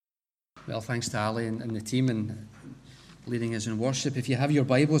Well, thanks to Ali and the team and leading us in worship. If you have your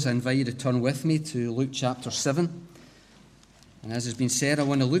Bibles, I invite you to turn with me to Luke chapter 7. And as has been said, I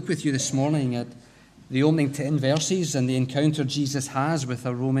want to look with you this morning at the opening 10 verses and the encounter Jesus has with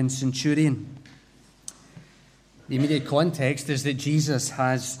a Roman centurion. The immediate context is that Jesus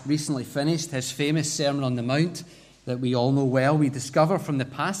has recently finished his famous Sermon on the Mount that we all know well. We discover from the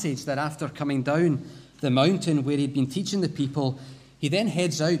passage that after coming down the mountain where he'd been teaching the people, he then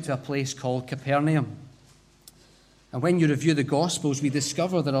heads out to a place called Capernaum. And when you review the Gospels, we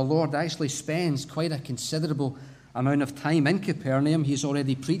discover that our Lord actually spends quite a considerable amount of time in Capernaum. He's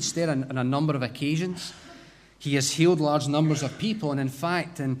already preached there on a number of occasions. He has healed large numbers of people. And in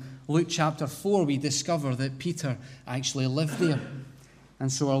fact, in Luke chapter 4, we discover that Peter actually lived there.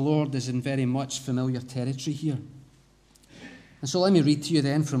 And so our Lord is in very much familiar territory here. And so let me read to you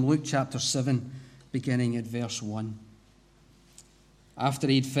then from Luke chapter 7, beginning at verse 1. After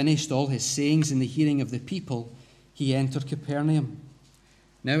he had finished all his sayings in the hearing of the people, he entered Capernaum.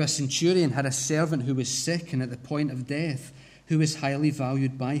 Now a centurion had a servant who was sick and at the point of death, who was highly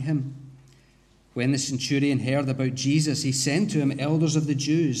valued by him. When the centurion heard about Jesus, he sent to him elders of the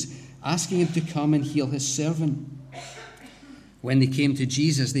Jews, asking him to come and heal his servant. When they came to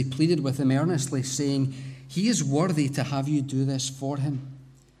Jesus, they pleaded with him earnestly, saying, "He is worthy to have you do this for him,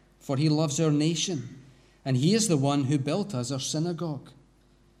 for he loves our nation, and he is the one who built us our synagogue."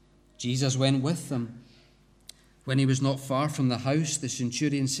 Jesus went with them. When he was not far from the house, the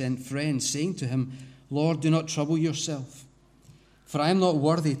centurion sent friends, saying to him, "Lord, do not trouble yourself, for I am not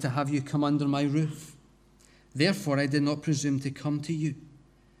worthy to have you come under my roof. Therefore I did not presume to come to you.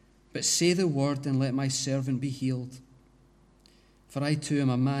 But say the word, and let my servant be healed. For I too am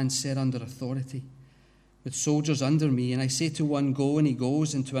a man set under authority, with soldiers under me, and I say to one, 'Go,' and he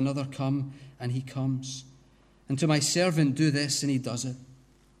goes, and to another, 'Come,' and he comes. And to my servant, 'Do this,' and he does it."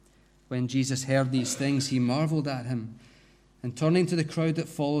 When Jesus heard these things, he marveled at him, and turning to the crowd that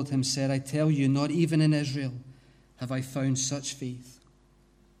followed him, said, "I tell you, not even in Israel have I found such faith."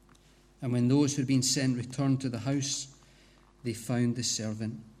 And when those who had been sent returned to the house, they found the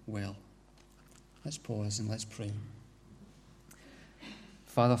servant well. Let's pause and let's pray.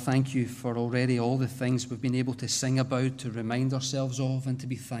 Father, thank you for already all the things we've been able to sing about, to remind ourselves of, and to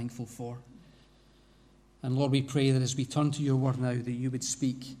be thankful for. And Lord, we pray that as we turn to your word now, that you would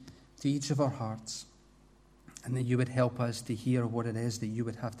speak to each of our hearts, and that you would help us to hear what it is that you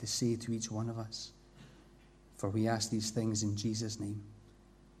would have to say to each one of us. For we ask these things in Jesus' name.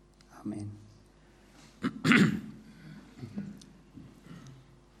 Amen.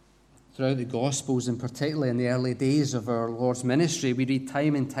 Throughout the Gospels, and particularly in the early days of our Lord's ministry, we read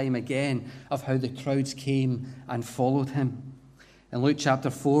time and time again of how the crowds came and followed him. In Luke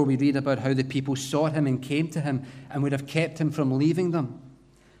chapter 4, we read about how the people sought him and came to him and would have kept him from leaving them.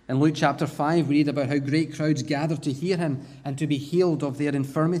 In Luke chapter 5, we read about how great crowds gathered to hear him and to be healed of their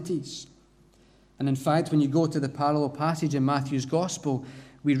infirmities. And in fact, when you go to the parallel passage in Matthew's Gospel,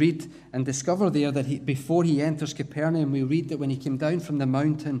 we read and discover there that before he enters Capernaum, we read that when he came down from the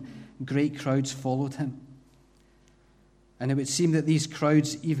mountain, great crowds followed him. And it would seem that these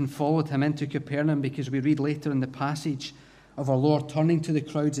crowds even followed him into Capernaum, because we read later in the passage of our Lord turning to the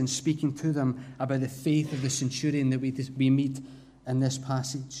crowds and speaking to them about the faith of the centurion that we meet in this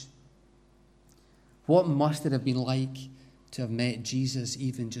passage. What must it have been like to have met Jesus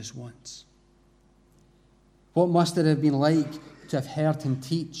even just once? What must it have been like to have heard him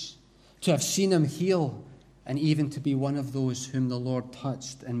teach, to have seen him heal, and even to be one of those whom the Lord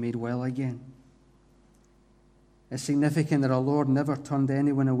touched and made well again? It's significant that our Lord never turned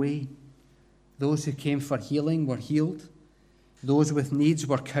anyone away. Those who came for healing were healed. Those with needs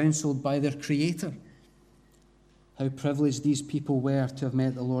were counseled by their Creator. How privileged these people were to have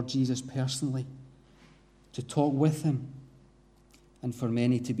met the Lord Jesus personally, to talk with him, and for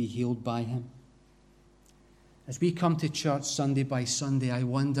many to be healed by him. As we come to church Sunday by Sunday, I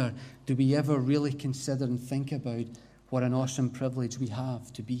wonder, do we ever really consider and think about what an awesome privilege we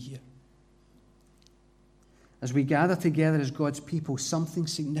have to be here? As we gather together as God's people, something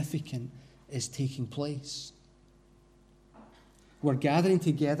significant is taking place. We're gathering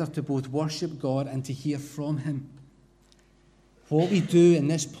together to both worship God and to hear from him. What we do in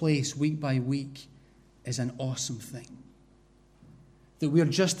this place week by week is an awesome thing. That we are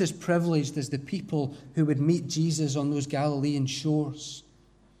just as privileged as the people who would meet Jesus on those Galilean shores.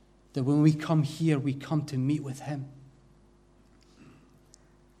 That when we come here, we come to meet with him.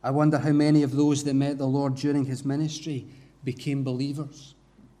 I wonder how many of those that met the Lord during his ministry became believers.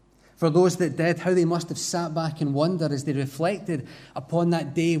 For those that did, how they must have sat back and wondered as they reflected upon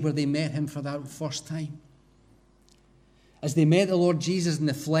that day where they met him for that first time. As they met the Lord Jesus in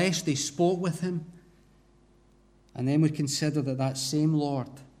the flesh, they spoke with him, and then would consider that that same Lord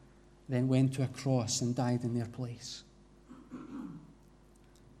then went to a cross and died in their place.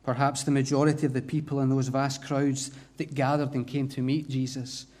 Perhaps the majority of the people in those vast crowds that gathered and came to meet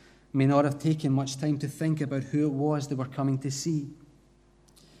Jesus may not have taken much time to think about who it was they were coming to see.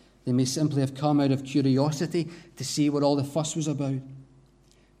 They may simply have come out of curiosity to see what all the fuss was about.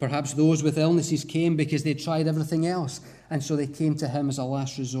 Perhaps those with illnesses came because they tried everything else, and so they came to him as a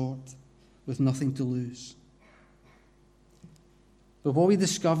last resort, with nothing to lose. But what we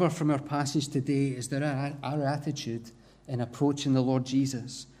discover from our passage today is that our attitude in approaching the Lord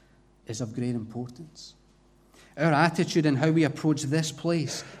Jesus is of great importance. Our attitude and how we approach this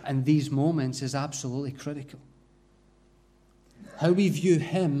place and these moments is absolutely critical. How we view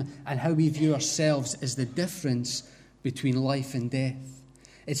him and how we view ourselves is the difference between life and death.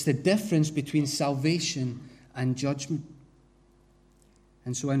 It's the difference between salvation and judgment.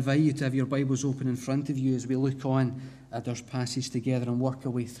 And so I invite you to have your Bibles open in front of you as we look on at our passage together and work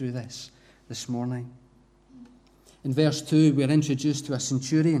our way through this morning. In verse 2, we're introduced to a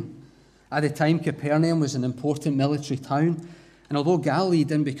centurion. At the time, Capernaum was an important military town, and although Galilee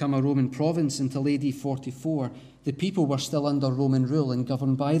didn't become a Roman province until AD 44, the people were still under Roman rule and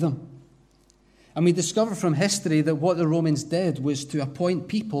governed by them. And we discover from history that what the Romans did was to appoint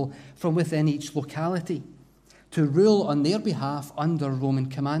people from within each locality to rule on their behalf under Roman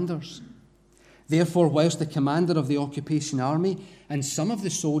commanders. Therefore, whilst the commander of the occupation army and some of the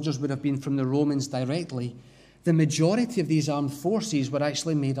soldiers would have been from the Romans directly, the majority of these armed forces were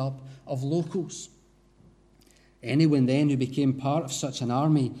actually made up of locals. Anyone then who became part of such an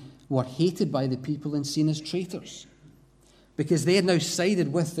army were hated by the people and seen as traitors, because they had now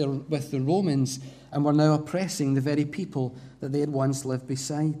sided with the Romans and were now oppressing the very people that they had once lived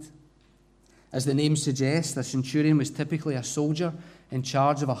beside. As the name suggests, the centurion was typically a soldier in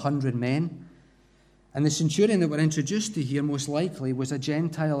charge of 100 men. And the centurion that we're introduced to here most likely was a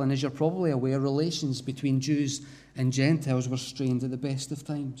Gentile, and as you're probably aware, relations between Jews and Gentiles were strained at the best of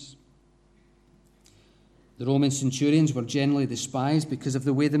times. The Roman centurions were generally despised because of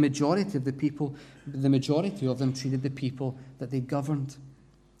the way the majority of them treated the people that they governed.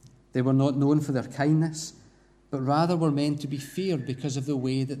 They were not known for their kindness, but rather were meant to be feared because of the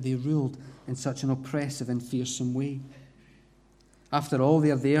way that they ruled in such an oppressive and fearsome way. After all,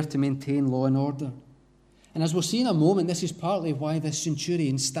 they are there to maintain law and order. And as we'll see in a moment, this is partly why this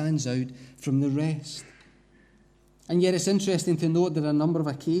centurion stands out from the rest. And yet it's interesting to note that a number of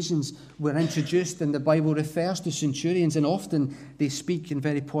occasions we're introduced and the Bible refers to centurions, and often they speak in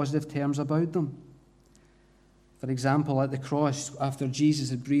very positive terms about them. For example, at the cross, after Jesus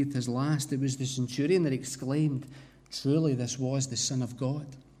had breathed his last, it was the centurion that exclaimed, "Truly this was the Son of God."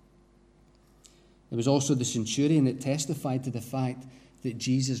 It was also the centurion that testified to the fact that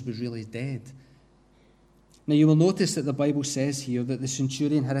Jesus was really dead. Now you will notice that the Bible says here that the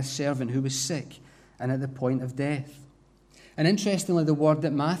centurion had a servant who was sick and at the point of death. And interestingly, the word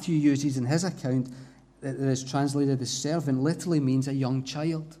that Matthew uses in his account, that is translated as servant, literally means a young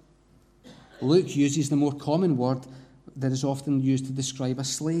child. Luke uses the more common word that is often used to describe a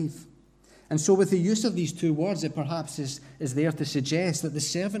slave. And so with the use of these two words, it perhaps is there to suggest that the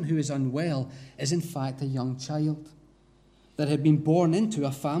servant who is unwell is in fact a young child that had been born into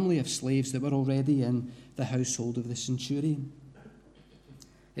a family of slaves that were already in the household of the centurion.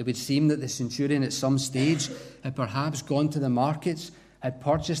 It would seem that the centurion at some stage had perhaps gone to the markets, had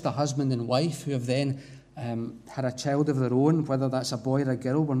purchased a husband and wife who have then had a child of their own, whether that's a boy or a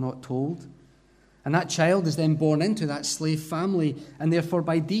girl, we're not told. And that child is then born into that slave family and therefore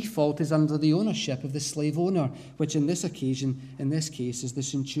by default is under the ownership of the slave owner, which in this case, is the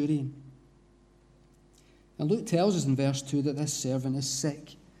centurion. And Luke tells us in verse 2 that this servant is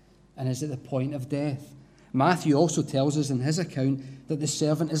sick and is at the point of death. Matthew also tells us in his account that the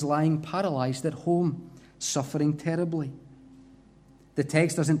servant is lying paralyzed at home, suffering terribly. The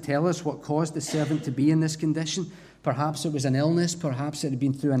text doesn't tell us what caused the servant to be in this condition. Perhaps it was an illness, perhaps it had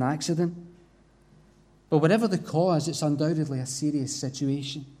been through an accident. But whatever the cause, it's undoubtedly a serious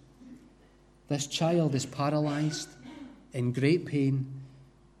situation. This child is paralyzed, in great pain,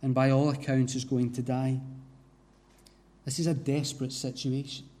 and by all accounts is going to die. This is a desperate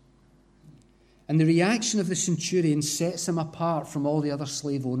situation. And the reaction of the centurion sets him apart from all the other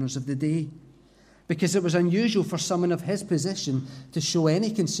slave owners of the day, because it was unusual for someone of his position to show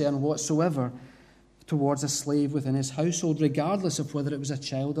any concern whatsoever towards a slave within his household, regardless of whether it was a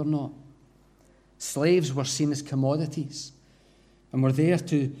child or not. Slaves were seen as commodities and were there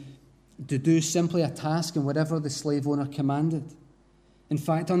to do simply a task in whatever the slave owner commanded. In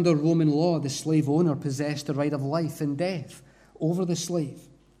fact, under Roman law, the slave owner possessed the right of life and death over the slave.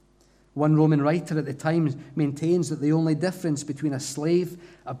 One Roman writer at the time maintains that the only difference between a slave,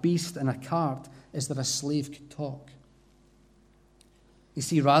 a beast, and a cart is that a slave could talk. You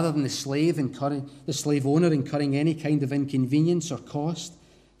see, rather than the slave owner incurring any kind of inconvenience or cost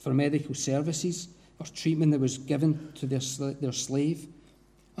for medical services or treatment that was given to their slave,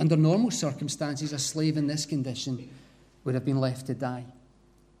 under normal circumstances, a slave in this condition would have been left to die.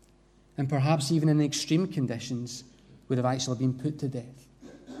 And perhaps even in extreme conditions, would have actually been put to death.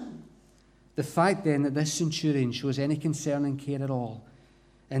 The fact then that this centurion shows any concern and care at all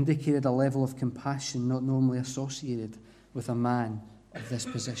indicated a level of compassion not normally associated with a man of this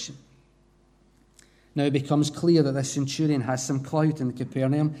position. Now it becomes clear that this centurion has some clout in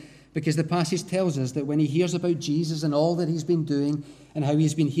Capernaum, because the passage tells us that when he hears about Jesus and all that he's been doing and how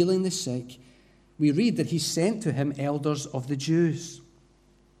he's been healing the sick, we read that he sent to him elders of the Jews.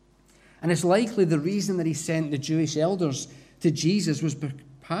 And it's likely the reason that he sent the Jewish elders to Jesus was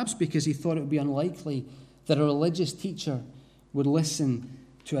perhaps because he thought it would be unlikely that a religious teacher would listen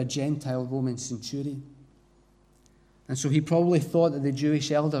to a Gentile Roman centurion. And so he probably thought that the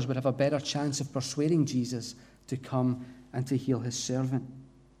Jewish elders would have a better chance of persuading Jesus to come and to heal his servant.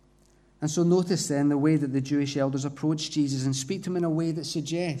 And so notice then the way that the Jewish elders approach Jesus and speak to him in a way that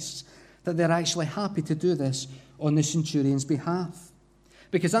suggests that they're actually happy to do this on the centurion's behalf.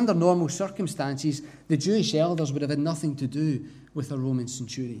 Because under normal circumstances, the Jewish elders would have had nothing to do with a Roman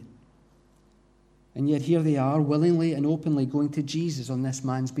centurion. And yet here they are, willingly and openly going to Jesus on this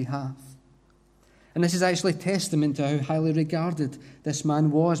man's behalf. And this is actually testament to how highly regarded this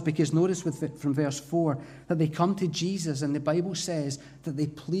man was, because notice from verse 4 that they come to Jesus and the Bible says that they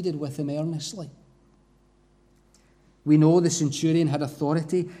pleaded with him earnestly. We know the centurion had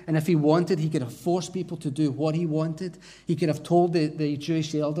authority, and if he wanted, he could have forced people to do what he wanted. He could have told the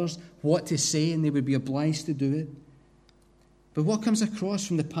Jewish elders what to say, and they would be obliged to do it. But what comes across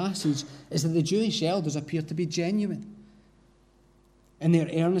from the passage is that the Jewish elders appear to be genuine in their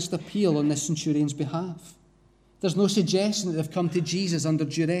earnest appeal on this centurion's behalf. There's no suggestion that they've come to Jesus under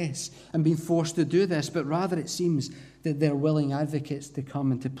duress and been forced to do this, but rather it seems that they're willing advocates to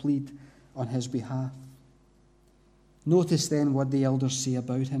come and to plead on his behalf. Notice then what the elders say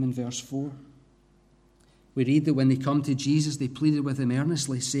about him in verse 4. We read that when they come to Jesus, they pleaded with him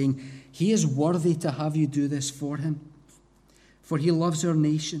earnestly, saying, "He is worthy to have you do this for him, for he loves our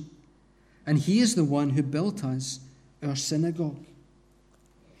nation, and he is the one who built us our synagogue."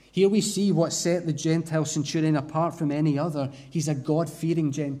 Here we see what set the Gentile centurion apart from any other. He's a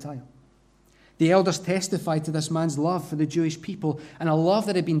God-fearing Gentile. The elders testified to this man's love for the Jewish people, and a love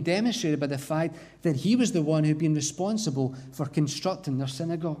that had been demonstrated by the fact that he was the one who had been responsible for constructing their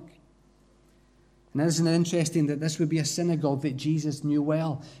synagogue. And isn't it interesting that this would be a synagogue that Jesus knew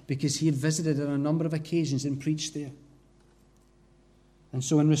well, because he had visited it on a number of occasions and preached there. And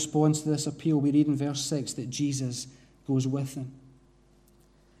so in response to this appeal, we read in verse 6 that Jesus goes with them.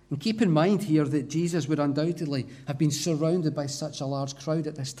 And keep in mind here that Jesus would undoubtedly have been surrounded by such a large crowd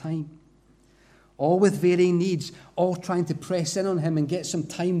at this time, all with varying needs, all trying to press in on him and get some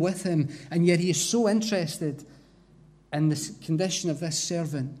time with him. And yet he is so interested in the condition of this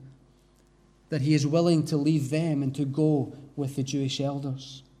servant that he is willing to leave them and to go with the Jewish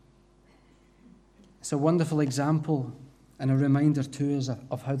elders. It's a wonderful example and a reminder to us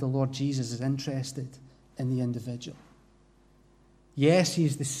of how the Lord Jesus is interested in the individual. Yes, he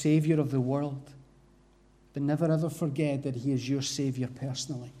is the Savior of the world, but never ever forget that he is your Savior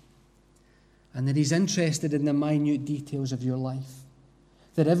personally, and that he's interested in the minute details of your life,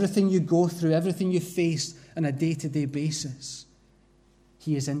 that everything you go through, everything you face on a day-to-day basis,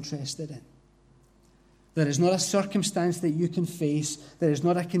 he is interested in. There is not a circumstance that you can face, there is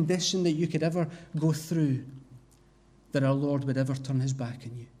not a condition that you could ever go through that our Lord would ever turn his back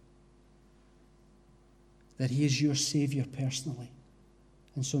on you. That he is your Savior personally.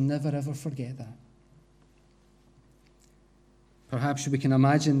 And so never ever forget that. Perhaps we can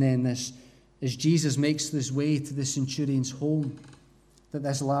imagine then this, as Jesus makes his way to the centurion's home, that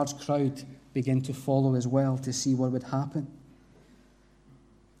this large crowd begin to follow as well to see what would happen.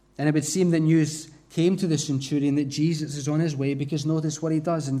 And it would seem that news came to the centurion that Jesus is on his way, because notice what he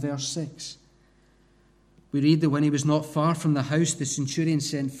does in verse 6. We read that when he was not far from the house, the centurion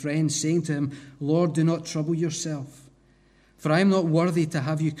sent friends, saying to him, "Lord, do not trouble yourself, for I am not worthy to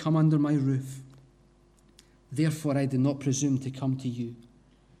have you come under my roof. Therefore I did not presume to come to you.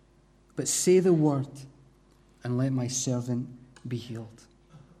 But say the word, and let my servant be healed."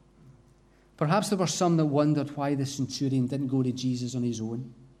 Perhaps there were some that wondered why the centurion didn't go to Jesus on his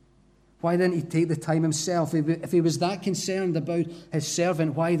own. Why didn't he take the time himself? If he was that concerned about his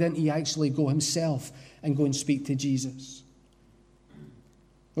servant, why didn't he actually go himself and go and speak to Jesus?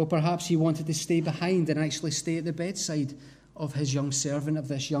 Well, perhaps he wanted to stay behind and actually stay at the bedside of his young servant, of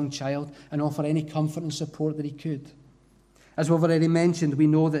this young child, and offer any comfort and support that he could. As we've already mentioned, we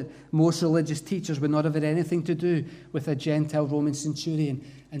know that most religious teachers would not have had anything to do with a Gentile Roman centurion,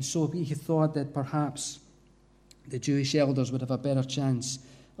 and so he thought that perhaps the Jewish elders would have a better chance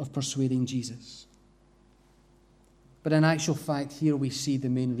of persuading Jesus. But in actual fact, here we see the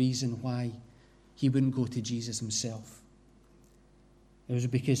main reason why he wouldn't go to Jesus himself. It was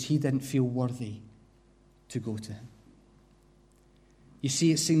because he didn't feel worthy to go to him. You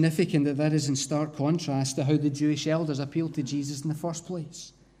see, it's significant that is in stark contrast to how the Jewish elders appealed to Jesus in the first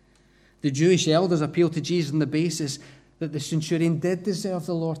place. The Jewish elders appealed to Jesus on the basis that the centurion did deserve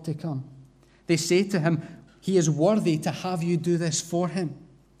the Lord to come. They say to him, he is worthy to have you do this for him.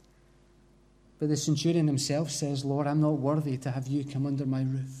 But the centurion himself says, Lord, I'm not worthy to have you come under my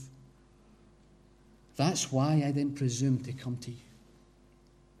roof. That's why I didn't presume to come to you.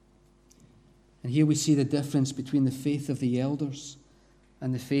 And here we see the difference between the faith of the elders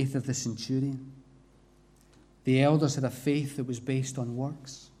and the faith of the centurion. The elders had a faith that was based on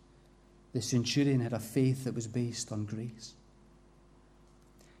works. The centurion had a faith that was based on grace.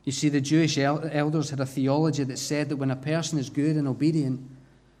 You see, the Jewish elders had a theology that said that when a person is good and obedient,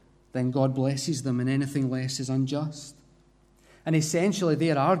 then God blesses them, and anything less is unjust. And essentially,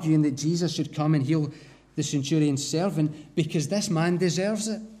 they are arguing that Jesus should come and heal the centurion's servant because this man deserves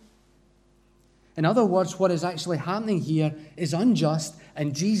it. In other words, what is actually happening here is unjust,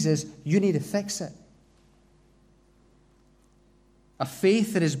 and Jesus, you need to fix it. A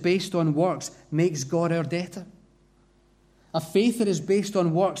faith that is based on works makes God our debtor. A faith that is based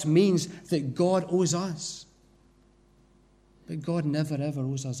on works means that God owes us. But God never ever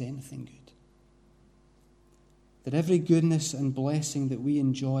owes us anything good. That every goodness and blessing that we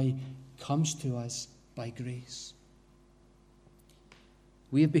enjoy comes to us by grace.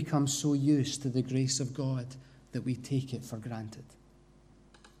 We have become so used to the grace of God that we take it for granted.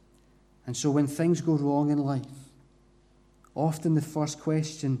 And so when things go wrong in life, often the first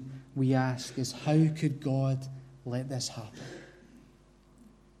question we ask is, how could God let this happen?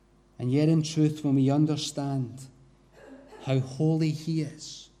 And yet in truth, when we understand how holy he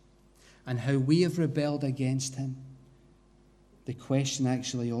is and how we have rebelled against him, the question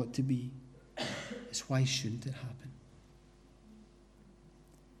actually ought to be, is why shouldn't it happen?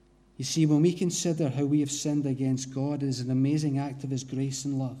 You see, when we consider how we have sinned against God, it is an amazing act of his grace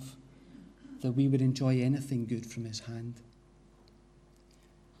and love that we would enjoy anything good from his hand.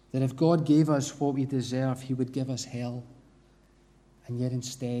 That if God gave us what we deserve, he would give us hell. And yet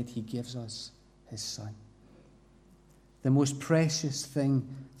instead, he gives us his Son. The most precious thing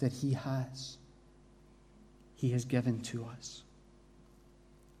that he has given to us.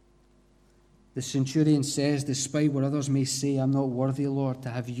 The centurion says, despite what others may say, I'm not worthy, Lord, to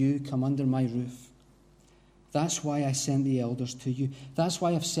have you come under my roof. That's why I sent the elders to you. That's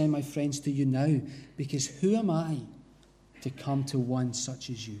why I've sent my friends to you now, because who am I to come to one such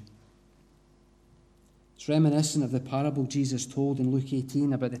as you? It's reminiscent of the parable Jesus told in Luke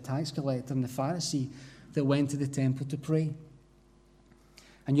 18 about the tax collector and the Pharisee that went to the temple to pray.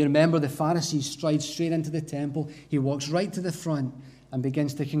 And you remember the Pharisee strides straight into the temple. He walks right to the front and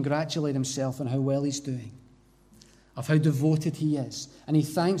begins to congratulate himself on how well he's doing, of how devoted he is. And he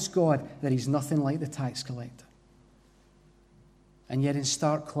thanks God that he's nothing like the tax collector. And yet in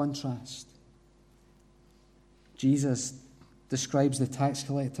stark contrast, Jesus describes the tax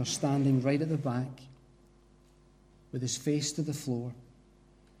collector standing right at the back with his face to the floor,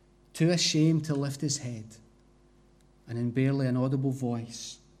 too ashamed to lift his head, and in barely an audible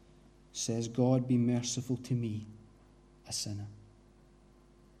voice says, God, be merciful to me, a sinner.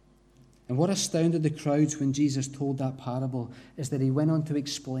 And what astounded the crowds when Jesus told that parable is that he went on to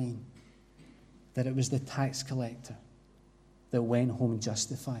explain that it was the tax collector that went home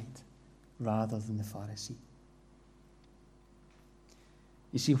justified rather than the Pharisee.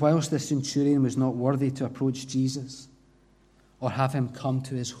 You see, whilst the centurion was not worthy to approach Jesus or have him come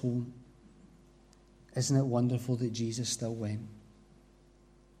to his home, isn't it wonderful that Jesus still went?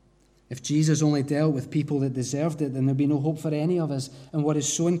 If Jesus only dealt with people that deserved it, then there'd be no hope for any of us. And what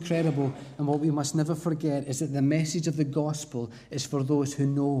is so incredible and what we must never forget is that the message of the gospel is for those who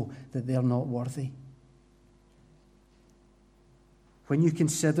know that they're not worthy. When you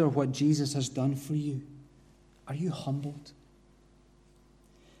consider what Jesus has done for you, are you humbled?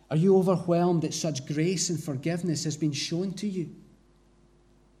 Are you overwhelmed that such grace and forgiveness has been shown to you?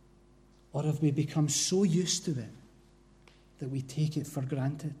 Or have we become so used to it that we take it for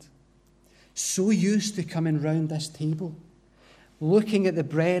granted? so used to coming round this table, looking at the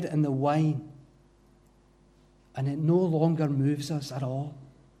bread and the wine, and it no longer moves us at all?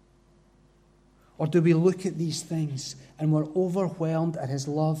 Or do we look at these things and we're overwhelmed at his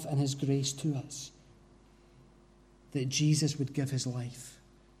love and his grace to us, that Jesus would give his life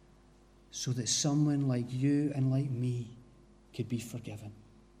so that someone like you and like me could be forgiven?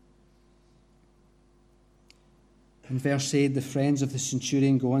 In verse 8, the friends of the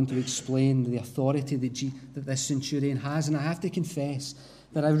centurion go on to explain the authority that this centurion has. And I have to confess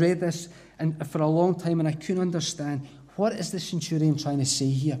that I read this for a long time and I couldn't understand, what is the centurion trying to say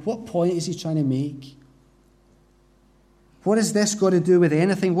here? What point is he trying to make? What has this got to do with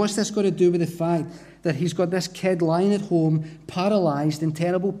anything? What's this got to do with the fact that he's got this kid lying at home, paralyzed in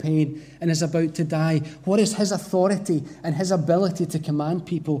terrible pain, and is about to die? What has his authority and his ability to command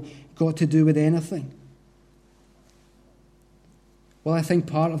people got to do with anything? Well, I think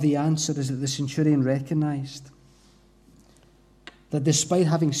part of the answer is that the centurion recognized that despite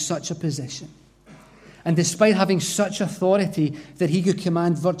having such a position, and despite having such authority, that he could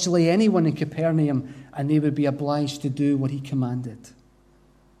command virtually anyone in Capernaum and they would be obliged to do what he commanded.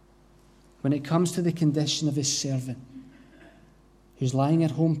 When it comes to the condition of his servant, who's lying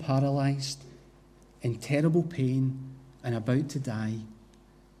at home paralyzed, in terrible pain and about to die,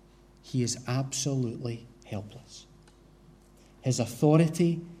 he is absolutely helpless. His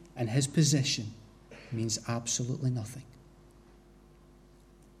authority and his position means absolutely nothing.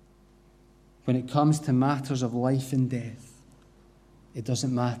 When it comes to matters of life and death, it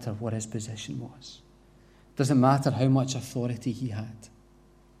doesn't matter what his position was. It doesn't matter how much authority he had.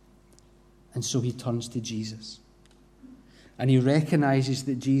 And so he turns to Jesus. And he recognizes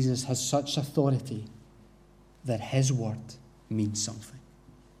that Jesus has such authority that his word means something.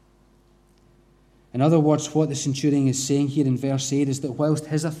 In other words, what the centurion is saying here in verse 8 is that whilst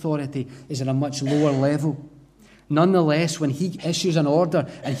his authority is at a much lower level, nonetheless, when he issues an order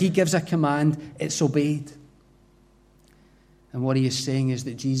and he gives a command, it's obeyed. And what he is saying is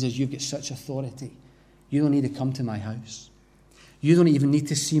that, Jesus, you've got such authority. You don't need to come to my house. You don't even need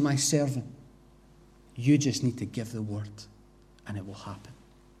to see my servant. You just need to give the word, and it will happen.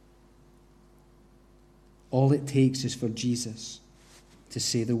 All it takes is for Jesus to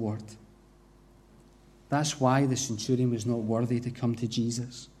say the word. That's why the centurion was not worthy to come to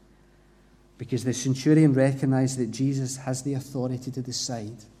Jesus. Because the centurion recognized that Jesus has the authority to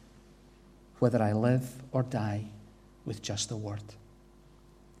decide whether I live or die with just a word.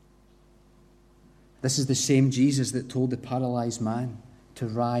 This is the same Jesus that told the paralyzed man to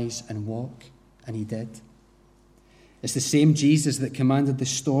rise and walk, and he did. It's the same Jesus that commanded the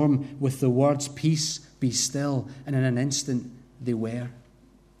storm with the words, "Peace, be still," and in an instant they were.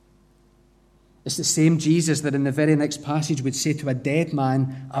 It's the same Jesus that in the very next passage would say to a dead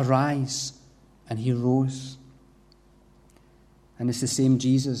man, "Arise," and he rose. And it's the same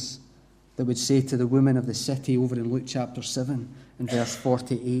Jesus that would say to the woman of the city over in Luke chapter 7 and verse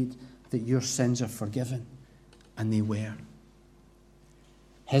 48 that your sins are forgiven, and they were.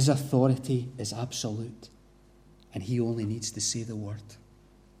 His authority is absolute, and he only needs to say the word.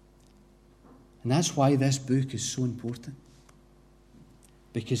 And that's why this book is so important.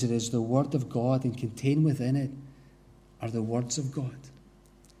 Because it is the word of God, and contained within it are the words of God.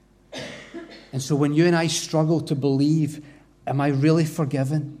 And so when you and I struggle to believe, am I really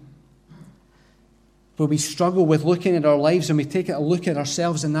forgiven? When we struggle with looking at our lives and we take a look at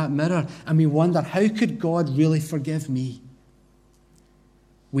ourselves in that mirror and we wonder, how could God really forgive me?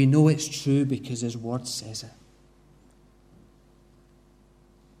 We know it's true because his word says it.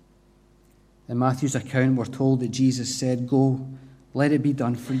 In Matthew's account, we're told that Jesus said, "Go, let it be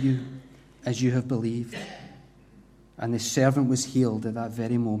done for you as you have believed." And the servant was healed at that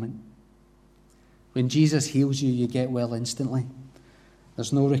very moment. When Jesus heals you, you get well instantly.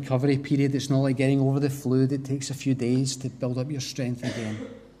 There's no recovery period. It's not like getting over the flu that takes a few days to build up your strength again.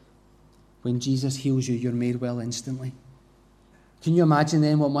 When Jesus heals you, you're made well instantly. Can you imagine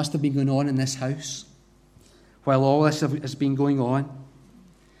then what must have been going on in this house while all this has been going on?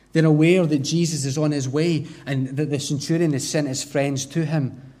 They're aware that Jesus is on his way and that the centurion has sent his friends to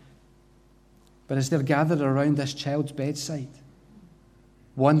him. But as they're gathered around this child's bedside,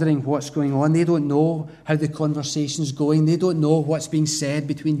 wondering what's going on, they don't know how the conversation's going. They don't know what's being said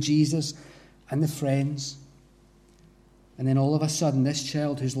between Jesus and the friends. And then all of a sudden, this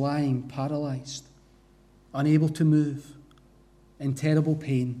child who's lying paralyzed, unable to move, in terrible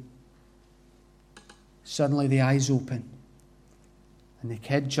pain, suddenly the eyes open. And the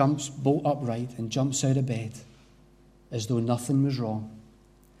kid jumps bolt upright and jumps out of bed as though nothing was wrong.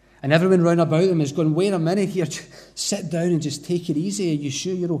 And everyone round about them is going, "Wait a minute here, sit down and just take it easy. Are you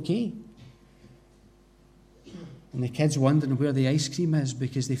sure you're okay?" And the kids wondering where the ice cream is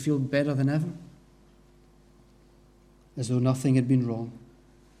because they feel better than ever, as though nothing had been wrong.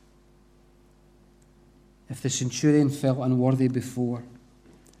 If the centurion felt unworthy before,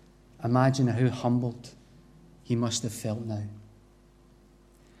 imagine how humbled he must have felt now.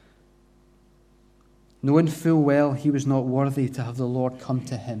 Knowing full well he was not worthy to have the Lord come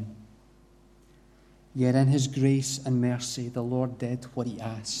to him, yet in his grace and mercy the Lord did what he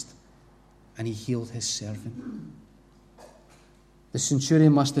asked, and he healed his servant. The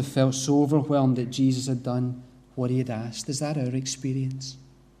centurion must have felt so overwhelmed that Jesus had done what he had asked. Is that our experience?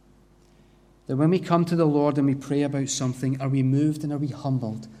 That when we come to the Lord and we pray about something, are we moved and are we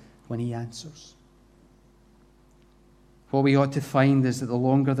humbled when he answers? What we ought to find is that the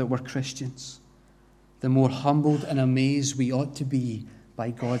longer that we're Christians, the more humbled and amazed we ought to be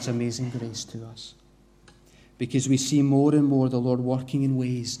by God's amazing grace to us. Because we see more and more the Lord working in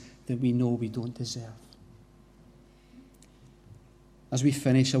ways that we know we don't deserve. As we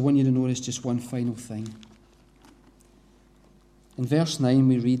finish, I want you to notice just one final thing. In verse 9,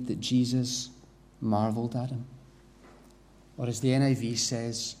 we read that Jesus marveled at him. Or as the NIV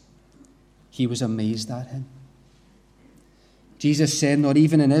says, he was amazed at him. Jesus said, "Not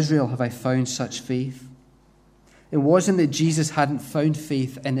even in Israel have I found such faith." It wasn't that Jesus hadn't found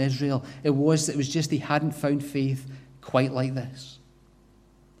faith in Israel. It was just he hadn't found faith quite like this.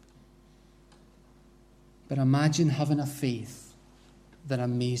 But imagine having a faith that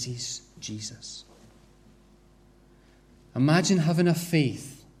amazes Jesus. Imagine having a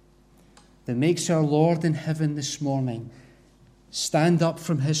faith that makes our Lord in heaven this morning stand up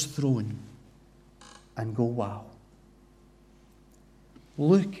from his throne and go, wow.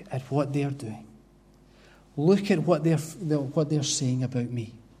 Look at what they're doing. Look at what they're saying about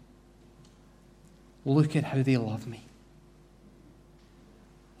me. Look at how they love me.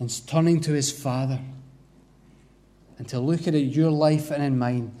 And turning to his Father and to look at your life and in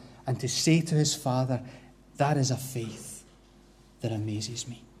mine and to say to his Father, that is a faith that amazes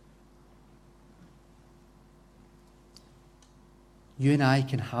me. You and I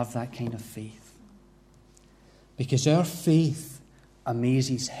can have that kind of faith because our faith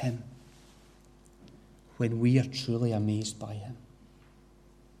amazes him when we are truly amazed by him.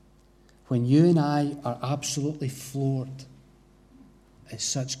 When you and I are absolutely floored at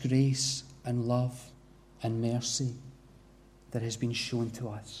such grace and love and mercy that has been shown to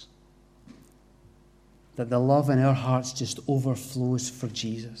us. That the love in our hearts just overflows for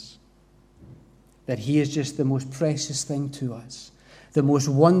Jesus. That he is just the most precious thing to us. The most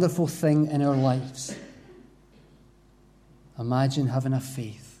wonderful thing in our lives. Imagine having a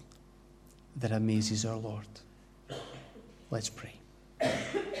faith that amazes our Lord. Let's pray.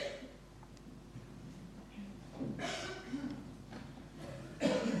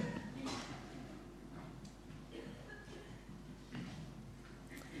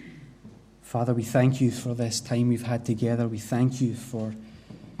 Father, we thank you for this time we've had together. We thank you for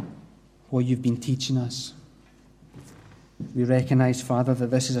what you've been teaching us. We recognize, Father, that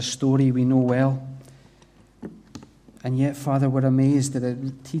this is a story we know well. And yet, Father, we're amazed that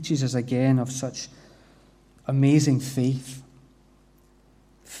it teaches us again of such amazing faith.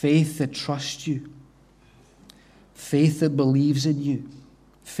 Faith that trusts you. Faith that believes in you.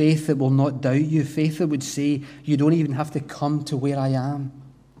 Faith that will not doubt you. Faith that would say, you don't even have to come to where I am.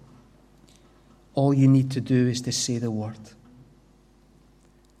 All you need to do is to say the word.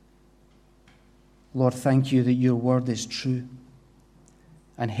 Lord, thank you that your word is true.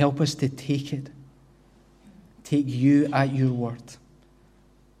 And help us to take it. Take you at your word.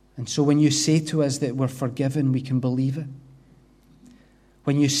 And so when you say to us that we're forgiven, we can believe it.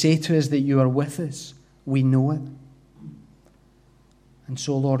 When you say to us that you are with us, we know it. And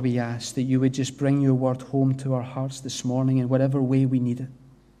so, Lord, we ask that you would just bring your word home to our hearts this morning in whatever way we need it.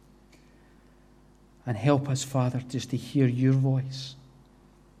 And help us, Father, just to hear your voice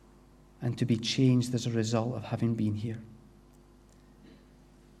and to be changed as a result of having been here.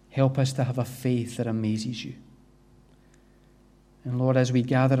 Help us to have a faith that amazes you. And Lord, as we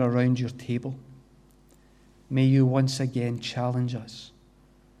gather around your table, may you once again challenge us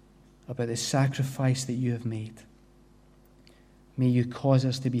about the sacrifice that you have made. May you cause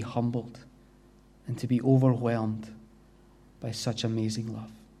us to be humbled and to be overwhelmed by such amazing love.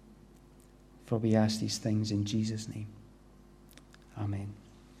 For we ask these things in Jesus' name. Amen.